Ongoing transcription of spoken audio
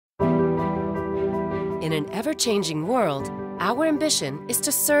In an ever-changing world, our ambition is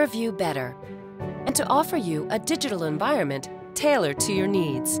to serve you better and to offer you a digital environment tailored to your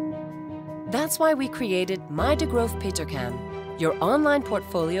needs. That's why we created My Degroof Petercam, your online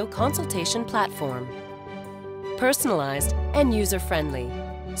portfolio consultation platform. Personalized and user-friendly,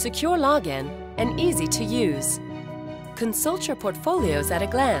 secure login and easy to use. Consult your portfolios at a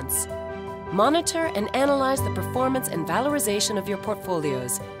glance. Monitor and analyze the performance and valorization of your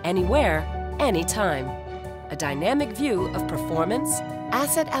portfolios anywhere, anytime. A dynamic view of performance,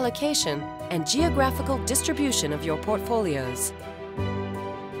 asset allocation, and geographical distribution of your portfolios.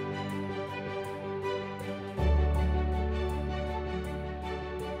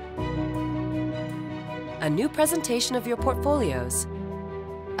 A new presentation of your portfolios.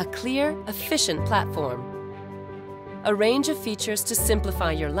 A clear, efficient platform. A range of features to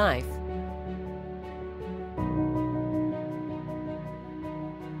simplify your life.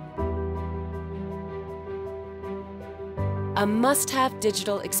 A must-have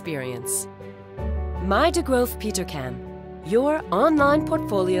digital experience. My Degroof Petercam, your online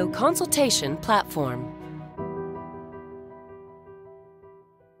portfolio consultation platform.